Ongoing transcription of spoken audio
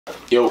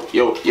Yo.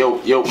 Yeah.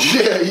 You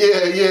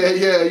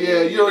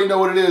already know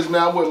what it is,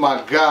 man. I'm with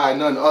my guy,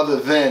 none other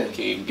than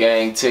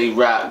Gang, Tay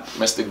Roc,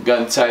 Mr.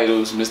 Gun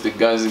Titles, Mr.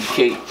 Guns and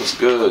Cake. What's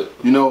good?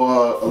 You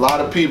know, a lot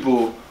of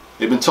people,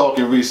 they've been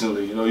talking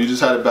recently. You know, you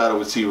just had a battle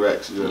with Tay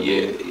Roc. You know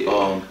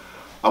Yeah.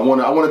 I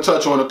want to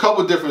touch on a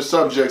couple different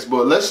subjects,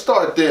 but let's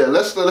start there.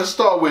 Let's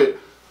start with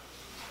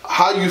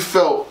how you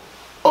felt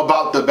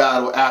about the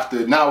battle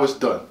after. Now it's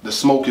done. The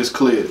smoke is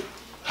cleared.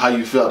 How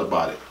you felt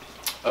about it?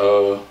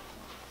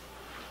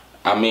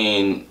 I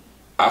mean,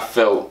 I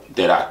felt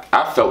that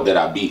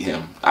I beat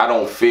him. I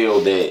don't feel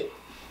that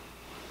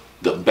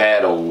the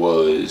battle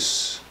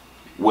was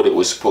what it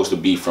was supposed to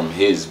be from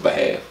his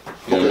behalf.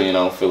 You know what I mean? I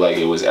don't feel like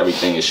it was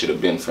everything it should have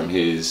been from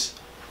his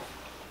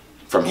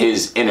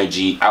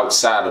energy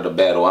outside of the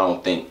battle. I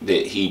don't think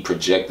that he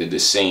projected the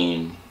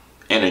same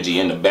energy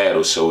in the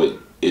battle, so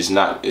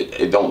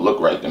it don't look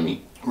right to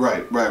me.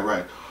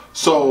 Right.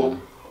 So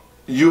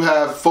you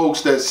have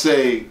folks that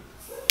say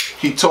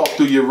he talked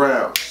through your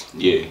rounds.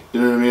 Yeah.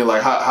 You know what I mean?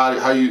 Like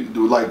how you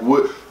do, like,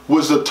 what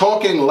was the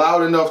talking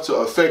loud enough to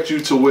affect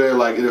you to where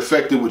like it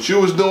affected what you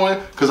was doing?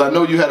 Because I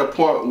know you had a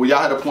point where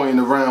y'all had a point in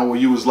the round where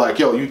you was like,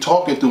 yo, you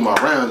talking through my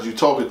rounds, Yeah,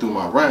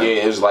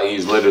 it was like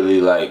he's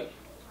literally like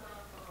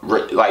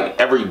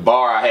every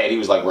bar I had, he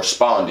was like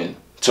responding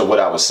to what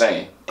I was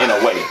saying in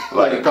a way.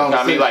 Like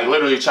I mean, like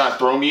literally trying to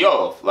throw me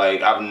off.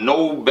 Like I've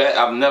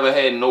never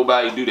had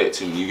nobody do that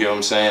to me. You get what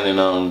I'm saying?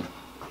 And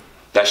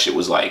that shit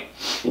was like,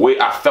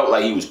 I felt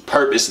like he was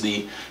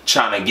purposely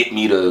trying to get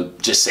me to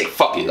just say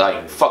fuck it,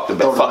 like fuck the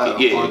bet, fuck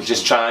it, yeah,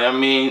 just trying. I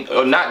mean,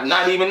 or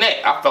not even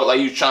that. I felt like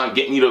he was trying to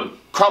get me to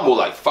crumble,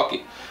 like fuck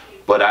it.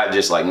 But I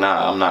just like,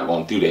 nah, I'm not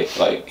gonna do that.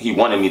 Like he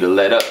wanted me to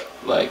let up,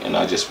 like, and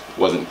I just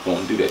wasn't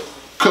gonna do that.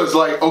 Cause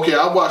like, okay,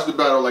 I watched the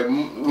battle like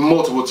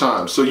multiple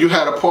times. So you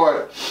had a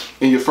part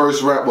in your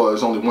first round. Well,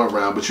 it's only one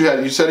round, but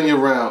you said in your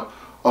round,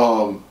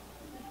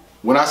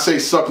 when I say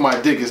suck my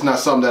dick, it's not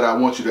something that I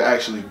want you to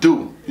actually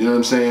do. You know what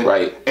I'm saying?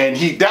 Right. And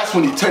that's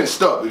when he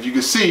tensed up. If you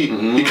can see,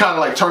 he kind of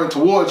like turned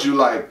towards you,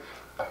 that's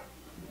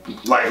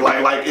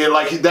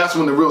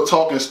when the real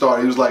talking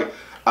started. He was like,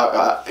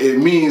 it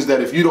means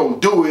that if you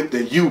don't do it,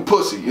 then you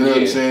pussy. You know what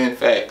I'm saying?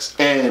 Facts.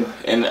 And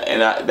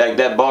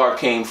that bar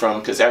came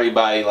from, because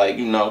everybody, like,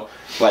 you know,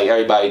 like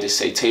everybody just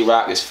say Tay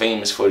Roc is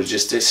famous for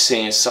just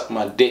saying suck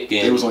my dick,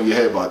 and it was on your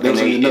head about that.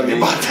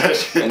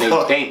 And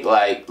they think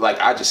like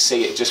I just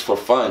say it just for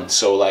fun.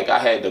 So like I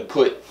had to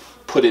put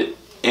it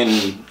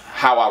in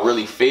how I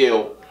really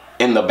feel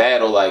in the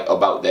battle, like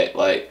about that.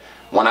 Like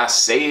when I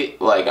say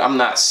it, like I'm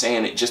not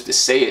saying it just to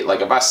say it.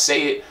 Like if I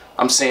say it,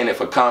 I'm saying it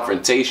for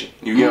confrontation.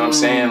 You get what I'm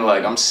saying?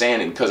 Like I'm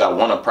saying it because I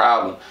want a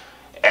problem.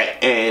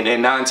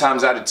 And 9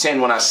 times out of 10,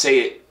 when I say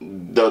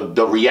it,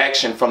 the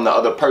reaction from the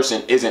other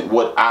person isn't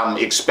what I'm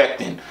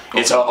expecting.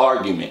 It's an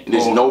argument.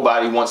 There's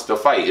nobody wants to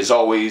fight. It's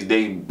always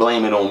they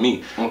blame it on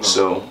me.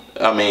 So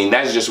I mean,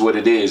 that's just what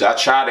it is. I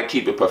try to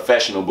keep it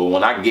professional, but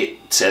when I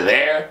get to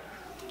there,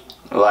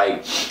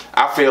 like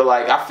I feel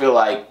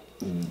like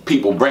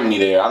people bring me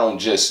there. I don't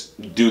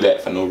just do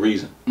that for no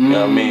reason. You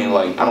know what I mean?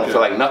 Like I don't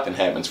feel like nothing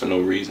happens for no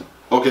reason.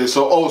 Okay,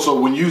 so also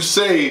when you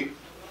say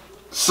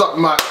suck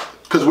my,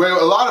 because where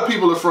a lot of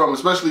people are from,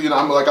 especially, you know,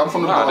 I'm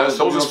from the Bronx.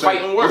 Those are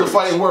fighting words. Those are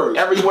fighting words.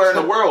 Everywhere in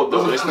the world,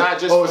 though. It's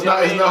not just. It's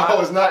not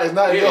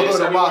your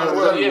hood or my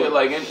hood. Yeah,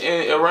 like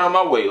around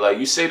my way. Like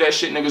you say that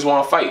shit, niggas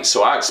want to fight.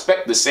 So I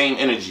expect the same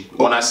energy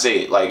when I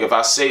say it. Like if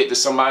I say it to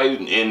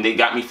somebody and they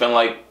got me feeling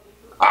like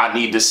I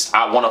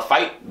want to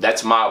fight,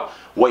 that's my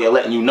way of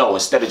letting you know.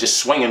 Instead of just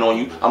swinging on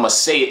you, I'm gonna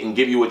say it and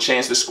give you a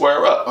chance to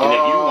square up. And if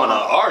you want to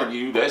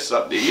argue, that's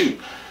up to you.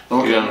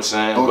 Okay. You know what I'm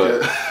saying?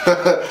 Okay.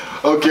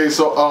 Okay,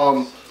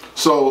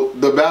 so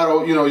the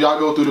battle, you know, y'all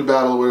go through the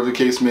battle, whatever the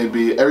case may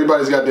be.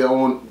 Everybody's got their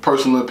own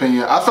personal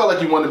opinion. I felt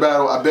like you won the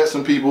battle. I bet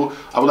some people.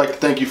 I would like to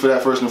thank you for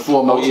that first and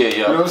foremost. Oh yeah.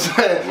 You know what I'm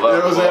saying? You know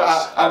what I'm saying?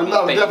 I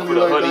would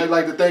definitely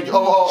like to thank you.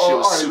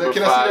 All right.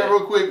 Can I see that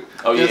real quick?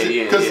 Oh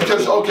yeah.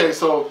 Because okay,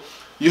 so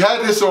you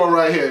had this on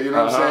right here. You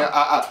know what I'm saying?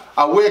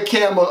 I wear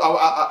Cam.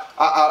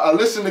 I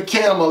listen to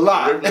Cam a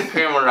lot.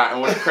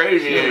 And what's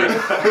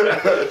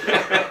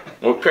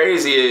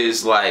crazy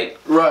is like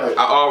I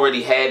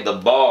already had the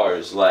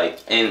bars, like,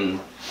 and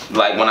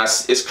like when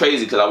it's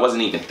crazy because I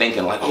wasn't even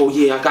thinking like, oh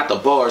yeah, I got the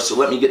bars, so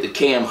let me get the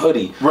Cam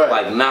hoodie.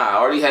 Like nah, I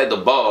already had the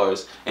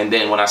bars, and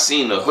then when I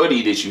seen the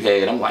hoodie that you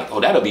had, I'm like, oh,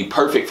 that'll be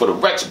perfect for the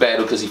Rex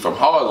battle because he's from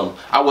Harlem.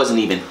 I wasn't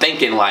even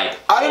thinking like,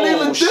 I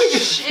didn't even think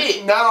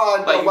shit. Now I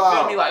know. Like you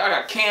feel me? Like I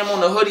got Cam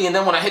on the hoodie, and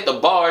then when I hit the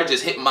bar, it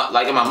just hit my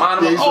in my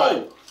mind. I'm like,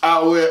 oh.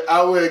 I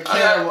wear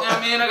Cam.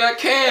 I got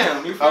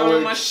Cam. You feel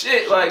me? My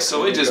shit. Like,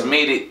 so it just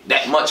made it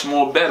that much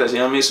more better. You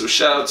know what I mean? So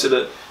shout out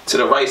to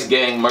the Rice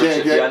Gang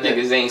merchant. Y'all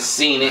niggas ain't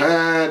seen it.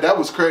 That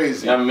was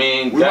crazy. You know what I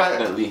mean?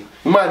 Definitely.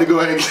 We might have to go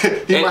ahead and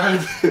get, he might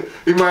have. You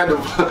know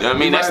what I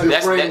mean?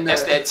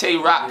 That's that Tay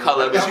Roc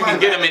color, but you can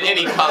get them in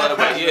any color.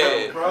 But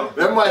yeah,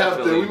 that might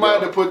have to. We might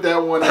have to put that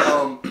one.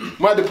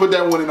 Might have to put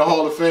that one in the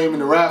Hall of Fame in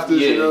the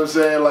rafters. You know what I'm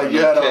saying? Like you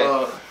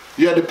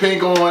had the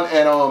pink on,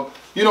 and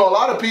you know, a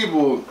lot of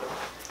people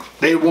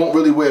they won't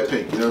really wear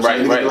pink. You know what I'm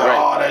saying? They Right, be like,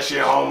 right. oh, that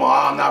shit homo,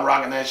 I'm not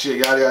rocking that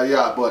shit, yada, yada,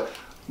 yada. But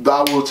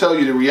I will tell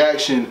you the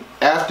reaction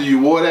after you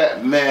wore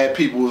that, mad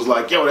people was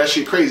like, yo, that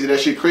shit crazy,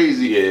 that shit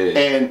crazy. Yeah.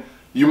 And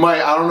you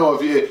might, I don't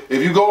know,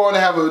 if you go on to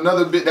have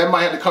another bit, that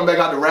might have to come back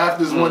out the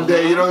rafters one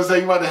day, you know what I'm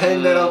saying? You might have to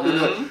hang that up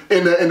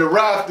in the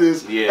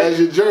rafters as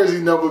your jersey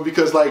number,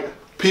 because like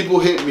people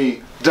hit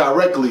me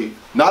directly,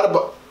 not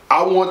about,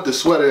 I want the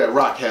sweater that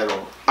Roc had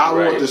on. I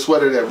want the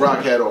sweater that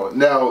Roc had on.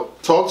 Now,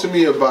 talk to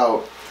me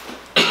about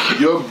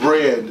your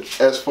brand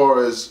as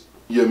far as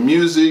your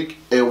music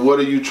and what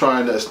are you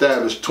trying to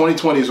establish.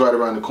 2020 is right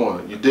around the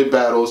corner. You did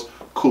battles,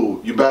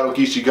 cool. You battled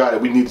Geechi Gotti.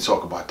 We need to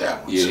talk about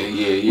that one. Yeah, so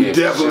yeah. We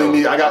definitely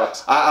need.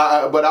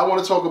 But I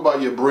want to talk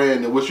about your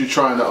brand and what you're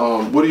trying to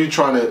what are you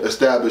trying to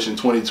establish in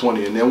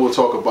 2020, and then we'll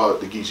talk about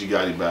the Geechi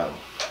Gotti battle.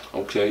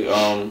 Okay.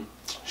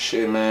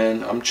 Shit,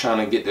 man. I'm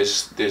trying to get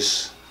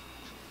this.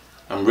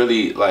 I'm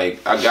really like,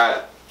 I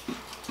got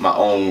my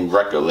own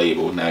record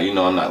label now. You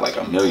know, I'm not like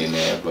a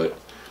millionaire, but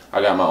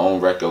I got my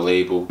own record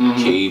label,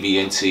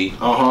 KVNT.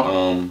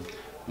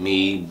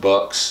 Me,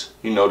 Bucks,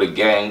 you know, the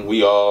gang.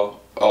 We all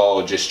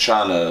just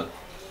trying to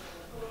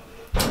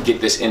get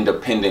this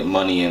independent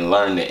money and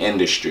learn the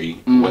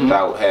industry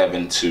without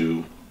having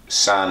to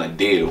sign a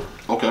deal.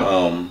 Okay.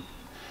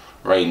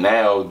 Right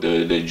now,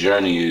 the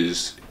journey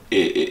is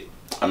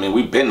I mean,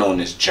 we've been on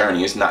this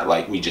journey. It's not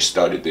like we just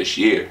started this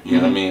year. You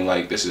know what I mean?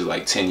 Like, this is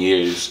like 10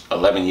 years,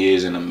 11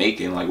 years in the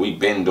making. Like, we've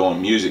been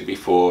doing music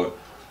before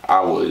I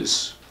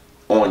was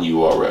on URL.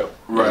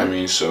 You know what I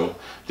mean? So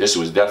this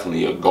was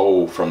definitely a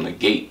goal from the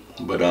gate.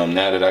 But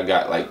now that I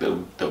got like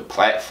the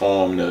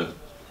platform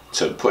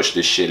to push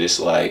this shit, it's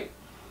like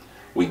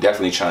we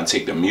definitely trying to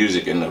take the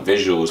music and the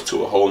visuals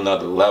to a whole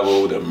nother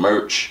level, the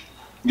merch.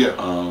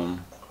 Yeah.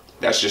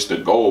 That's just the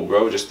goal,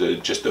 bro. Just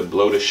to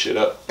blow this shit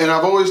up. And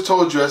I've always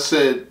told you, I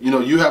said, you know,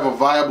 you have a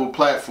viable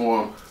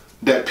platform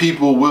that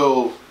people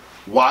will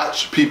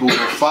watch, people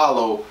will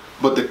follow,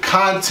 but the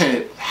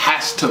content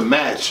has to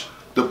match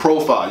the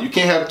profile. You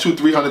can't have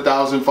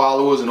 200,000-300,000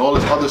 followers and all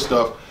this other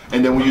stuff,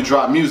 and then when you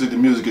drop music, the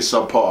music is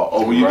subpar.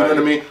 Or when you know what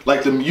I mean?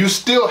 Like you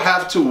still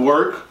have to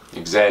work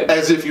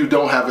as if you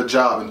don't have a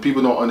job, and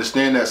people don't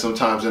understand that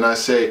sometimes. And I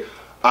say,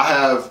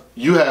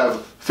 you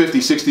have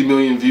 50, 60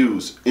 million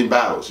views in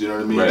battles, you know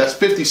what I mean? That's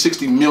 50,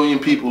 60 million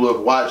people who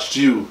have watched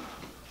you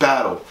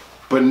battle.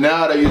 But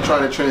now that you're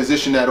trying to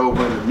transition that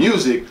over into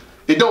music,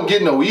 it don't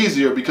get no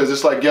easier, because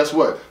it's like, guess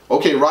what?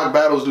 Okay, rock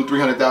battles do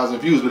 300,000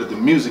 views, but if the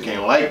music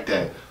ain't like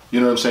that, you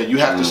know what I'm saying? You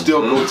have to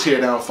still go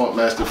tear down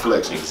Funkmaster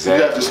Flex. You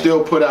have to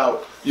still put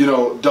out, you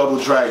know, Double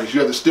Dragons. You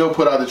have to still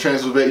put out the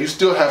Transylvania. You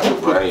still have to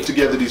put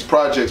together these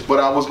projects.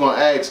 But I was going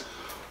to ask,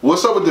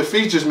 what's up with the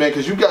features, man?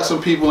 Because you got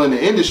some people in the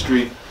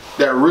industry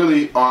that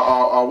really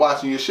are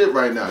watching your shit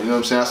right now. You know what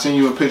I'm saying? I seen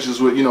you in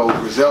pictures with, you know,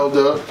 Griselda,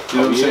 you know what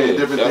I'm saying?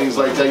 Different things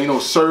like that. You know,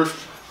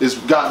 Surf has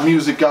got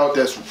music out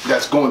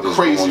that's going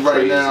crazy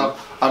right now.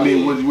 I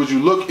mean, would you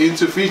look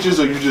into features,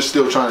 or you just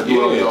still trying to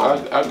do it on your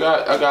own? I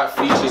got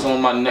features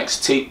on my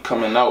next tape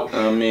coming out. You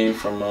know what I mean?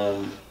 From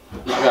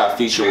I got a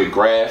feature with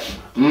Graph.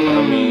 You know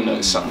what I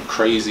mean? Something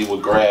crazy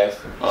with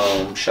Graph.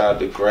 Shout out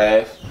to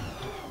Graph.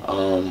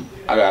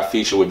 I got a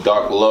feature with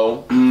Dark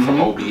Low from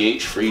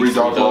OBH, Free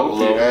Dark Low.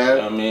 You know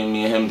what I mean?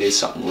 Me and him did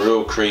something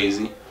real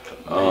crazy.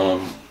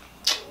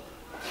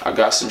 I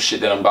got some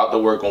shit that I'm about to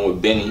work on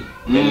with Benny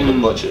the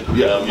Butcher.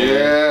 You know what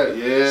I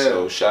mean?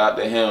 So shout out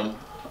to him.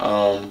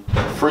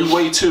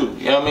 Freeway too.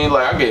 You know what I mean?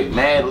 Like, I get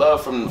mad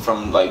love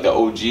from like the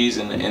OGs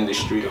in the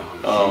industry.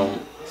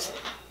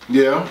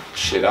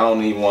 Shit, I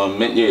don't even want to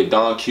mention.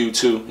 Don Q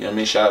too. You know what I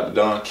mean? Shout out to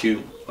Don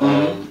Q.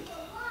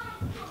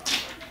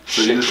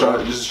 So I'm just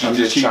trying to,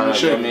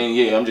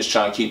 I'm just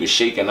trying to keep it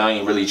shaking. I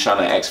ain't really trying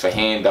to ask for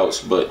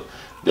handouts, but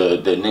the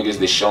niggas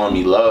that showing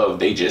me love,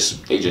 they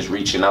just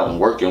reaching out and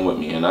working with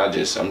me, and I'm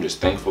just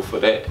thankful for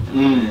that.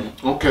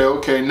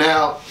 Okay.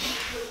 Now,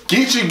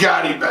 Geechi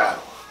Gotti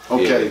battle.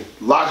 Okay,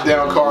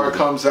 Lockdown card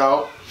comes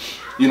out.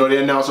 You know,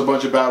 they announced a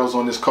bunch of battles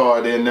on this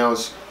card. They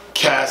announced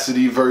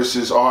Cassidy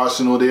versus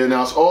Arsenal. They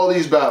announced all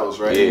these battles,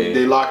 right?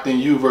 They locked in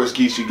you versus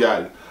Geechi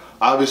Gotti.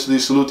 Obviously,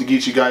 salute to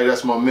Geechi Gotti.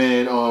 That's my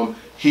man.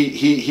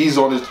 He's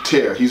on his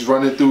tear. He's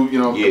running through, you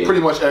know,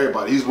 pretty much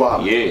everybody. He's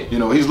wild. You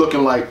know, he's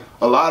looking like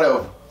a lot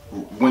of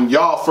when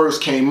y'all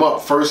first came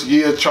up, first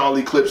year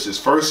Charlie Clipses,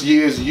 first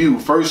year's you,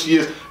 first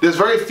years. There's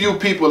very few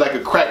people that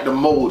could crack the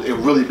mold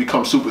and really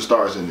become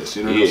superstars in this.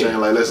 You know what I'm saying?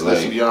 Like,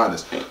 let's be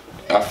honest.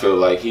 I feel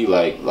like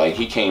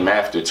he came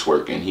after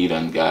Twerk, and he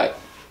done got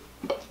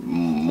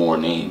more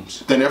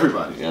names than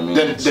everybody. You know what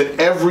I mean? Than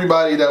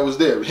everybody that was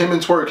there. Him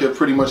and Twerk have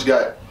pretty much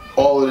got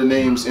all of the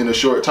names in a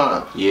short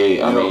time.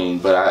 I mean,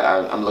 but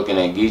I'm looking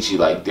at Geechi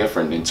like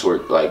different than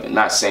Twerk. Like,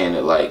 not saying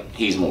that like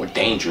he's more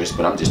dangerous,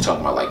 but I'm just talking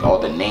about like all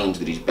the names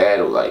that he's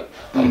battled. Like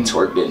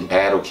Twerk didn't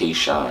battle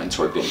K-Shine,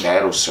 Twerk didn't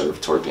battle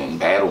Surf, Twerk didn't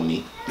battle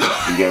me.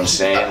 You get what I'm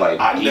saying? Like,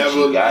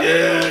 Geechi got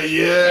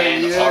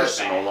and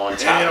Arsenal on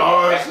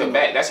top, back to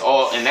back. That's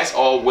all, and that's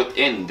all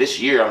within this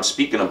year. I'm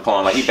speaking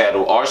upon. Like, he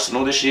battled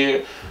Arsenal this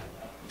year.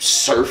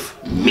 Surf,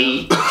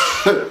 me.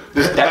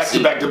 Back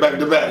to back to back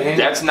to back.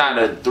 That's not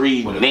a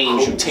 3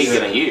 names you take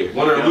in a year.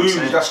 One of the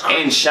losers, that's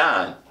crazy. And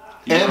Sean.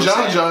 And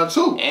John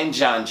too. And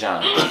John.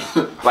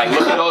 Like,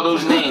 look at all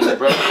those names,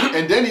 bro.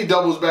 And then he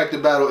doubles back to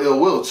battle Ill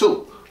Will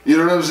too. You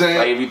know what I'm saying?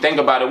 Like, if you think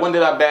about it, when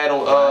did I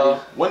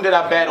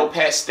battle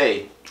Pat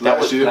Stay? That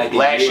was year. like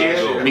last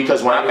year.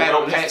 Because when I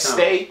battled Pat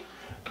Stay,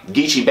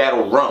 Geechi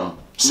battled Rum.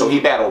 So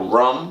he battled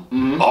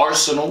Rum,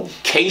 Arsenal,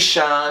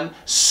 K-Shine,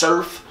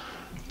 Surf,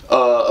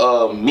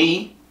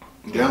 me,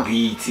 John.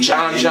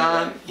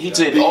 He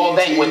did all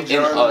that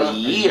within a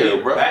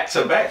year, bro. Back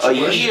to back. A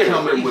year.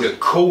 Coming with a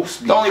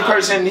coast. The only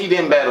person he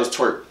didn't battle is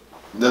Twerk.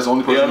 That's the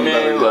only You know person what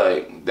I he mean?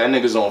 battled. Like, that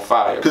nigga's on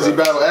fire. Because he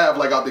battled Av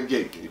like out the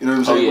gate. You know what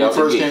I'm saying? Yeah, When he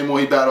first came on,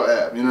 he battled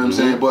Av. You know what I'm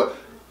saying? But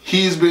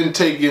he's been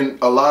taking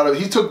a lot of.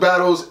 He took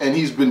battles and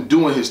he's been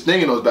doing his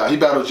thing in those battles. He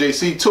battled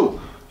JC too.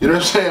 You know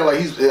what I'm saying?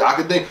 Like I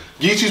could think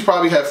Geechi's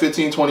probably had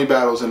 15, 20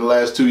 battles in the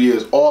last 2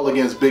 years, all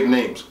against big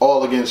names,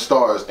 all against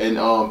stars, and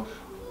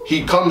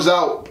he comes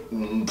out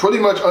pretty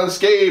much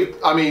unscathed.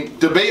 I mean,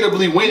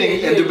 debatably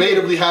winning and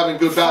debatably having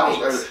good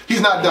battles. He's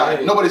not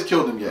died. Nobody's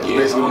killed him yet. Yeah,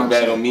 basically what I'm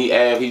battled saying. me,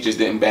 Av. He just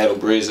didn't battle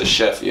Briz or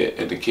Chef yet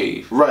at the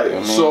cave. Right. You know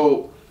what I mean?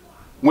 So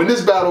when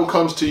this battle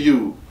comes to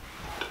you,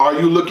 are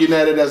you looking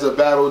at it as a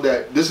battle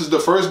that this is the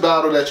first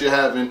battle that you're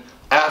having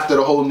after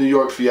the whole New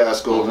York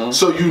fiasco,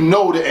 so you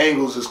know the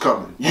angles is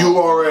coming. You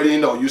already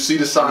know. You see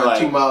the sign like,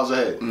 2 miles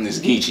ahead. It's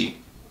Geechi.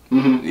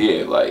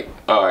 Yeah, like,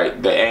 all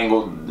right, the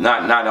angle,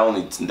 not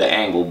only the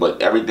angle, but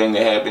everything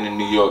that happened in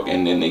New York,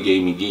 and then they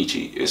gave me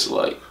Geechi. It's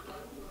like,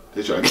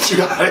 they trying to get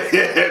you out of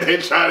here. They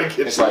trying to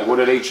get it's you. like, what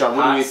are they trying?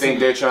 What do you think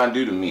they're trying to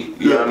do to me?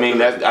 You know what I mean?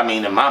 That's, I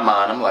mean, in my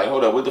mind, I'm like,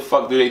 hold up, what the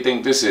fuck do they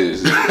think this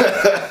is?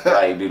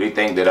 Like, do they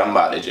think that I'm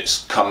about to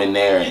just come in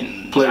there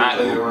and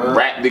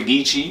rap the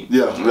Geechi?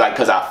 Yeah. Like,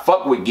 cause I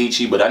fuck with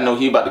Geechi, but I know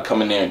he about to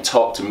come in there and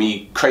talk to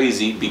me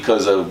crazy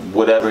because of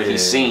whatever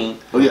he's seen.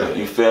 Oh yeah.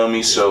 You feel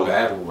me? So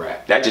Battle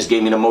rap. that just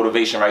gave me the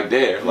motivation right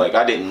there. Like,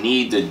 I didn't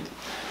need to.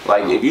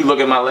 Like, if you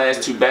look at my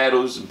last 2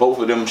 battles, both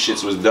of them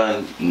shits was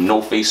done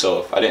no face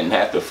off. I didn't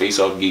have to face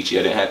off Geechi.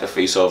 I didn't have to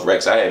face off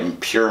Rex. I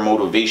had pure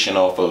motivation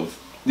off of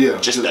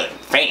just the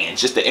fans,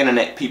 just the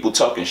internet people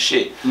talking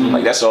shit.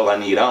 Like, that's all I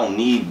need. I don't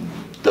need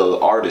the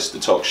artists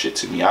to talk shit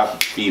to me. I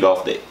feed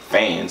off the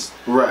fans.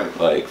 Right.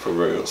 Like, for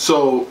real.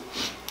 So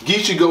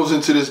Geechi goes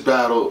into this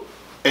battle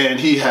and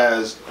he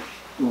has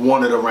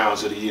one of the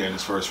rounds of the year in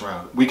his first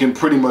round. We can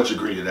pretty much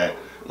agree to that.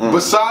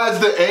 Besides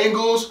the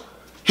angles,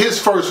 his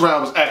first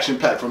round was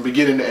action-packed from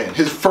beginning to end.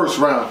 His first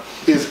round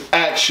is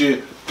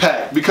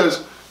action-packed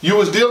because you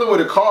was dealing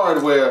with a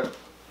card where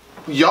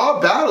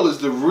y'all battle is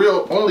the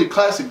real only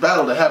classic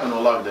battle that happened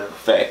on Lockdown.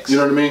 Facts. You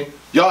know what I mean?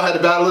 Y'all had the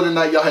battle of the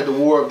night, y'all had the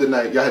war of the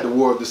night, y'all had the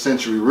war of the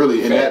century,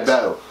 really, in that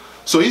battle.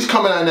 So he's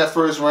coming out in that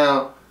first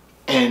round,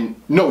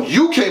 and no,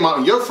 you came out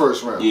in your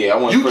first round. Yeah, I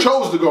went You first.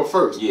 chose to go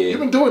first. Yeah. You've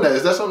been doing that.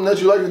 Is that something that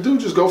you like to do?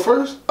 Just go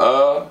first?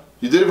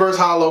 You did it versus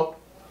Hollow.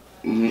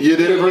 You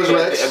did it versus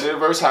Rex. I did it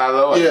versus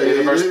Hollow. I did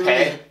it versus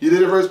Pat. You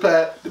did it versus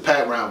Pat. The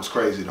Pat round was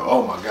crazy though.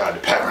 Oh my god, the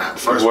Pat round.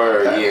 The first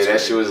Word, round, yeah,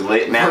 that shit was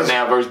lit.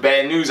 Now versus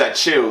Bad News, I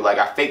chilled. Like,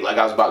 I faked like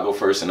I was about to go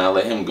first, and I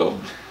let him go.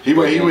 He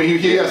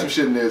had some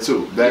shit in there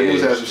too. Bad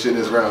News had some shit in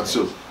his round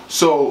too.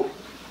 So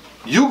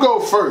you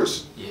go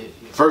first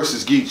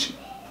versus Geechi.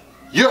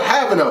 You're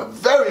having a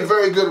very,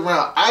 very good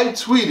round. I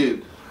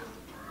tweeted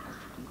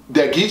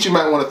that Geechi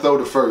might want to throw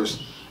the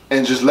first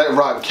and just let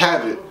Rob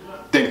have it,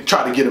 then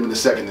try to get him in the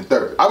second and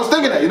third. I was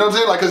thinking that, you know what I'm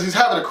saying? Like, because he's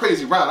having a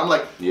crazy round. I'm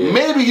like,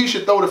 maybe he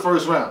should throw the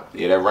first round.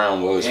 Yeah, that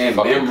round was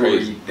fucking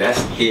crazy.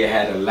 He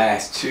had the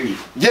last 2.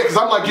 Yeah, because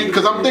I'm like,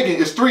 because I'm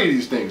thinking it's 3 of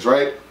these things,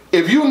 right?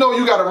 If you know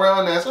you got a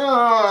round that's all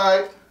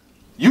right,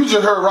 you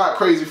just heard Rock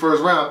crazy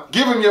first round,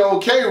 give him your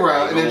okay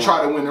round, and then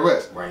try to win the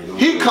rest.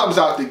 He comes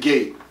out the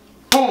gate,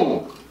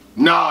 boom.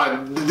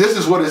 Nah, this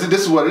is what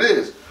it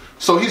is.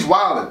 So he's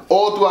wilding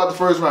all throughout the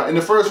first round. In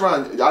the first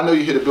round, I know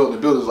you hit the building.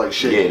 The building's like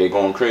shit. Yeah, they're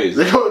going crazy.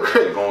 They're going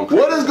crazy.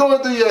 What is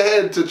going through your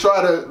head to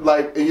try to,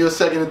 like, in your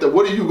second and third?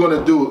 What are you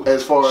gonna do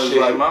as far as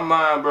like? In my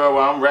mind, bro,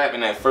 when I'm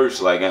rapping at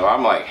first, like,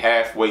 I'm like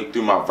halfway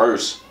through my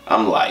verse.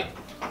 I'm like,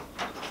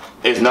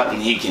 there's nothing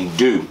he can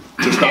do.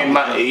 In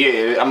my,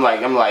 I'm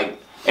like,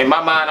 in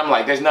my mind, I'm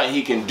like, there's nothing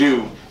he can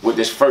do with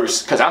this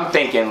first, cause I'm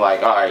thinking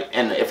like, all right,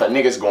 and if a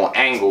nigga's gonna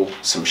angle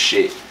some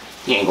shit,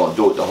 he ain't gonna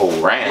do it the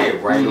whole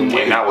round.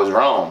 And I was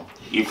wrong.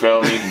 You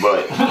feel me?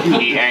 But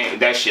he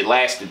ain't. That shit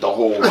lasted the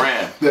whole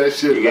round. That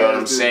shit. You get what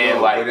I'm saying?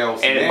 Bro, like,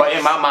 but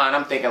in my mind,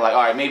 I'm thinking like,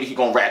 all right, maybe he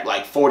gonna rap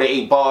like 4 to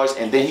 8 bars,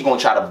 and then he gonna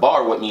try to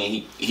bar with me,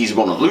 and he's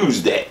gonna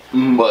lose that.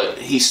 But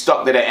he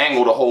stuck to that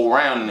angle the whole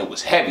round, and it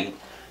was heavy.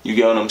 You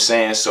get what I'm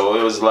saying? So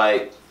it was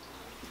like,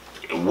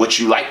 what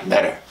you like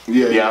better?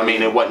 Yeah. I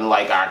mean, it wasn't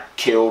like I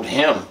killed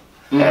him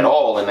at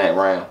all in that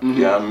round.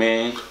 You know what I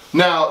mean?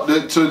 Now,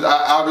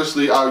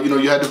 obviously, you know,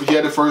 he had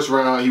the first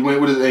round. He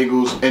went with his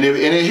angles, and it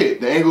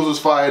hit. The angles was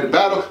fired. The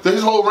battle,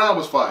 his whole round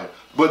was fired.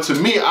 But to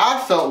me,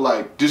 I felt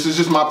like, this is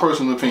just my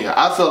personal opinion,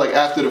 I felt like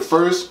after the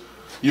first,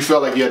 you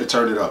felt like you had to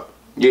turn it up.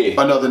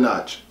 Yeah. Another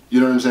notch.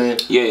 You know what I'm saying?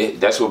 Yeah,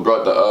 that's what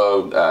brought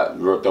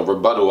the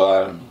rebuttal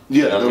out of me.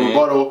 Yeah, you know the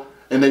rebuttal.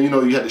 And then, you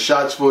know, you had the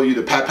shots for you,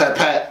 the pat, pat,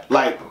 pat.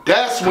 Like,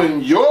 that's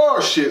when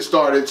your shit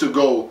started to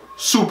go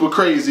super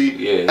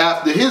crazy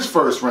after his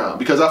first round.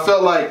 Because I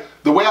felt like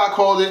the way I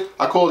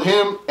called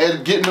him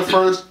Ed getting the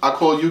first, I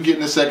called you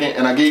getting the second,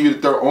 and I gave you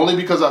the third only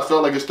because I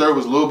felt like his third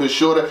was a little bit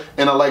shorter,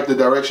 and I liked the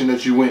direction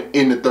that you went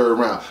in the third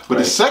round. But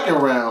the second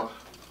round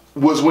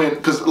was when,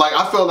 because like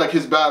I felt like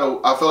his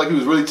battle, I felt like he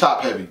was really top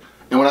heavy.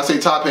 And when I say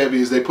top heavy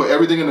is they put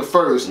everything in the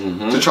first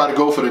to try to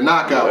go for the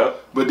knockout.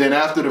 But then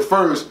after the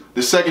first,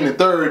 the second and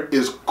third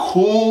is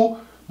cool,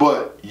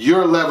 but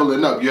you're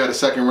leveling up. You had a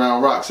second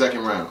round Roc,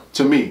 second round,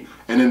 to me.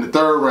 And then the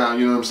third round,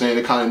 you know what I'm saying,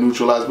 it kind of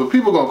neutralized. But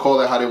people going to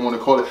call it how they want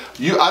to call it.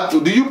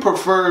 Do you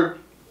prefer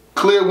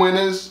clear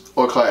winners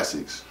or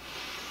classics?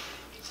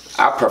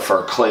 I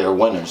prefer clear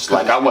winners.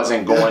 Like, I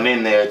wasn't going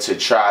in there to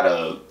try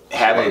to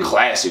have a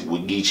classic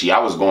with Geechi. I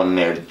was going in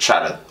there to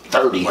try to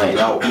 30 him.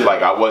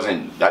 Like,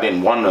 I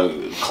didn't want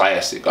a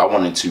classic. I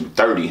wanted to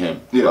 30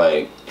 him.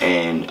 Like,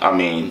 and I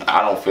mean,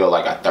 I don't feel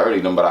like I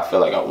 30'd him, but I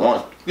feel like I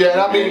won. Yeah,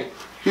 and I mean,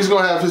 he's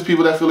gonna have his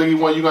people that feel like he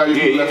won. You got your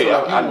people that feel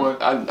like he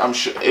won. I'm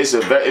sure it's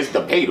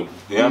debatable.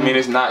 You know what I mean?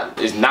 It's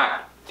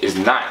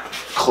not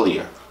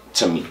clear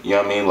to me. You know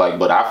what I mean? Like,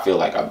 but I feel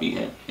like I beat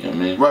him. You know what I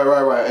mean?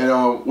 Right.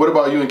 And what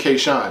about you and K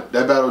Shine?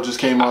 That battle just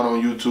came out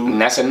on YouTube. And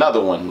that's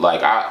another one.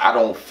 Like, I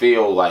don't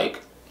feel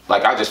like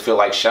I just feel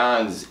like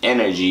Shine's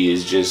energy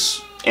is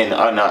just in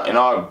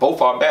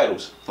both our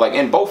battles. Like,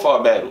 in both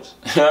our battles.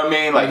 You know what I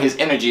mean? Like, his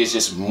energy is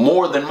just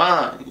more than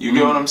mine. You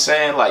get what I'm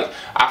saying? Like,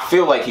 I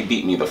feel like he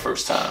beat me the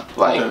first time.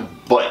 Like,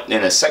 but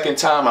in the second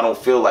time, I don't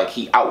feel like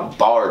he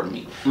outbarred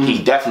me.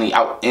 He definitely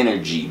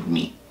out-energied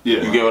me.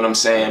 Yeah. You get what I'm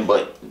saying?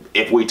 But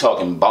if we're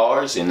talking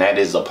bars, and that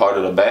is a part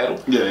of the battle.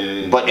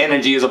 But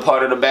energy is a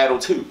part of the battle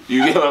too.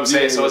 You get what I'm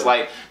saying? So it's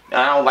like,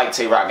 I don't like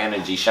Tay Roc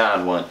energy,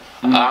 Shine won.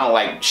 I don't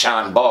like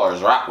Shine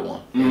bars, Roc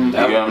won. You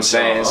get what I'm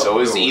saying? So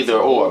it's either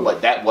or,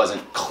 but that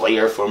wasn't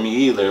clear for me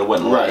either. It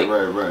wasn't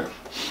right.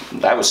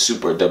 That was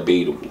super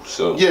debatable.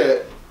 So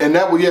and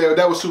that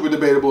was super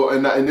debatable.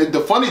 And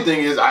the funny thing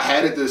is, I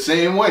had it the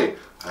same way.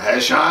 I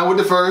had Shine with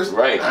the first,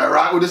 I had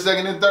Roc with the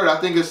second and third.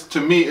 I think to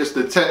me, it's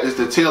the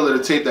tail of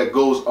the tape that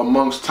goes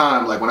amongst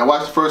time. Like, when I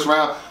watch the first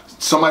round,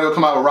 somebody will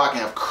come out with Roc and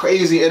have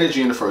crazy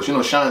energy in the first. You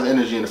know, Shine's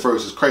energy in the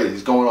first is crazy.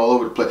 He's going all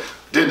over the place.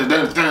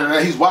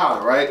 He's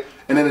wild, right?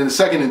 And then in the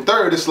second and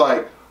third, it's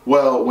like,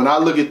 well, when I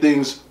look at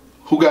things,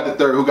 who got the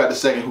third, who got the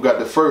second, who got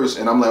the first,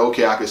 and I'm like,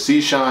 okay, I can see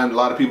Shine, a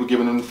lot of people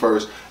giving him the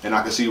first, and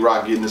I can see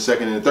Roc getting the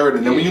second and the third.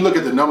 And then when you look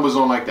at the numbers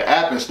on like the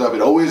app and stuff,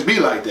 it always be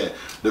like that.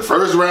 The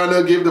first round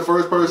they'll give the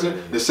first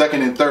person, the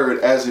second and third,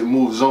 as it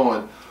moves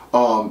on,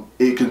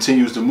 it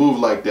continues to move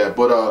like that.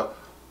 But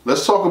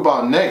let's talk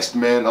about next,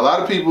 man. A lot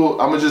of people,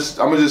 I'm gonna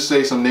just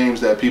say some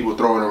names that people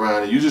throwing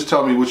around, and you just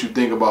tell me what you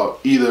think about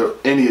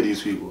any of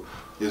these people.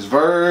 It's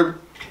Verb,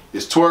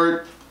 it's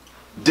Twerk,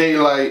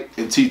 Daylight,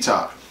 and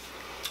T-Top.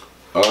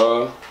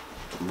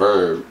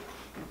 Verb.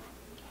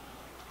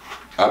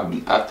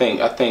 I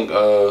think I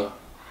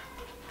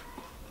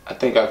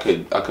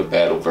could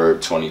battle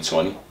Verb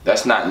 2020.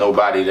 That's not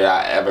nobody that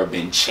I ever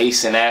been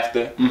chasing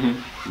after.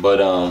 But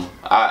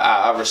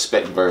I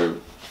respect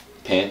Verb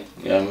Pen.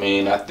 You know what I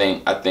mean? I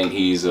think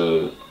he's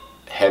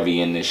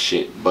heavy in this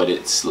shit, but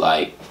it's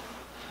like,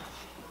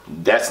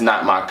 that's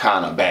not my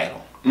kind of battle.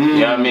 You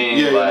know what I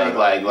mean?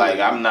 Like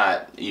I'm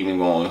not even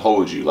going to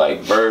hold you.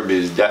 Like, Verb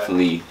is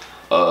definitely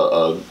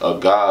a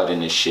god in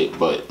this shit,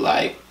 but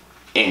like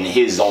in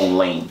his own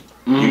lane.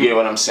 You get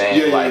what I'm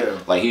saying?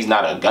 Like he's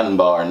not a gun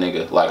bar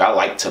nigga. Like, I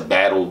like to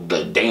battle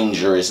the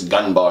dangerous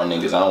gun bar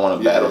niggas. I don't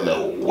want to battle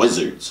the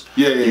wizards.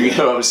 You get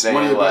what I'm saying?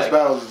 One of the best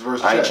battles is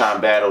versus I ain't trying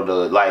to battle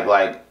the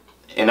like,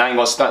 and I ain't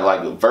gonna stunt.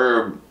 Like,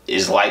 Verb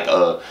is like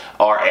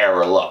our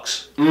era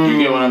Lux. You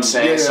get what I'm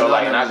saying?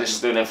 And I just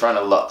stood in front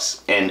of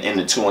Lux in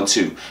the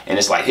 2-on-2, and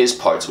it's like his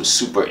parts was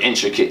super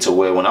intricate to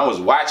where when I was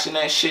watching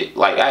that shit,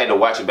 like, I had to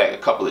watch it back a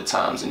couple of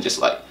times and just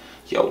like,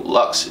 yo,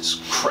 Lux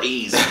is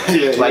crazy.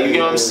 Like, you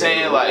get what I'm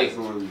saying? Like,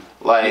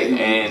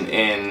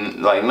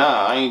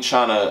 nah, I ain't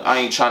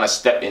trying to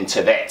step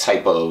into that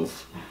type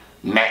of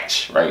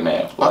match right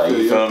now. Like,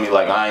 you feel me?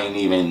 Like, I ain't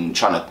even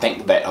trying to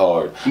think that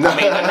hard. I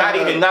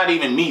mean, not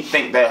even me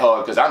think that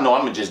hard, because I know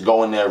I'm gonna just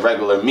go in there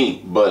regular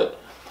me, but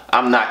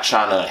I'm not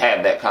trying to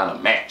have that kind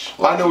of match.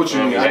 Like, I know what you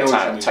mean.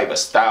 That type of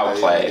style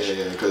clash.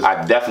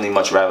 I definitely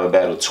much rather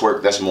battle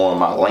Twerk. That's more in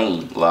my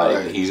lane.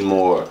 Like, he's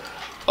more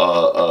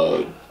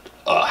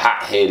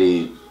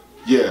hot-headed,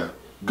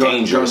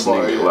 dangerous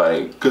nigga.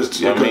 Like,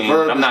 because you know what I mean?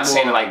 I'm not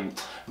saying like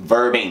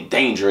Verb ain't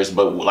dangerous,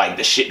 but like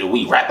the shit that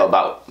we rap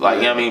about, like,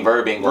 you know what I mean?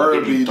 Verb ain't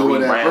gonna give you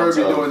 3 rounds.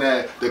 Verb be doing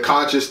that. The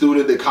conscious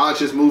student, the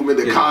conscious movement,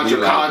 the conscious.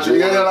 Like,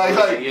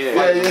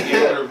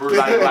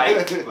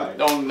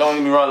 don't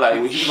get me wrong.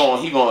 Like, he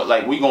gonna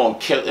like, we gonna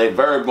kill. If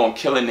Verb gonna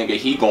kill a nigga,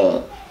 he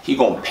gonna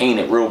paint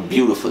it real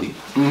beautifully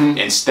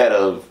instead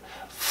of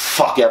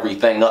fuck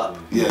everything up.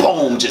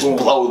 Boom, just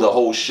blow the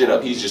whole shit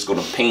up. He's just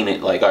gonna paint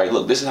it like, all right,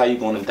 look, this is how you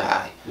gonna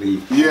die.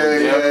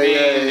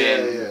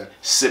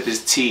 Sip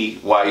his tea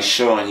while he's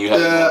showing you how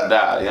you're gonna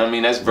die. You know what I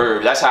mean? That's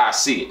Verb. That's how I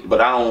see it. But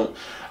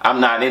I I'm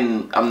not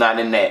in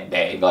that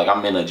bag. Like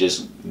I'm in a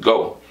just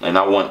go, and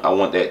I want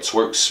that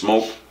twerk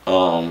smoke.